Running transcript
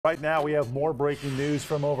Right now, we have more breaking news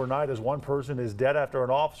from overnight as one person is dead after an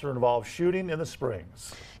officer-involved shooting in the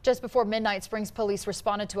Springs. Just before midnight, Springs police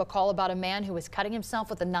responded to a call about a man who was cutting himself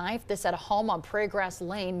with a knife. This at a home on Prairie Grass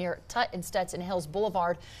Lane near Tut and Stetson Hills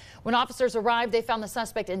Boulevard. When officers arrived, they found the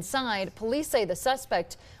suspect inside. Police say the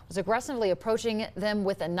suspect was aggressively approaching them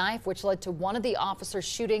with a knife, which led to one of the officers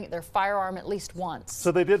shooting their firearm at least once.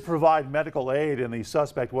 So they did provide medical aid, and the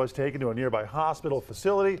suspect was taken to a nearby hospital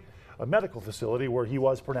facility, a medical facility where he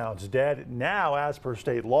was pronounced dead. Now, as per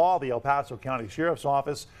state law, the El Paso County Sheriff's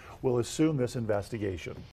Office will assume this investigation.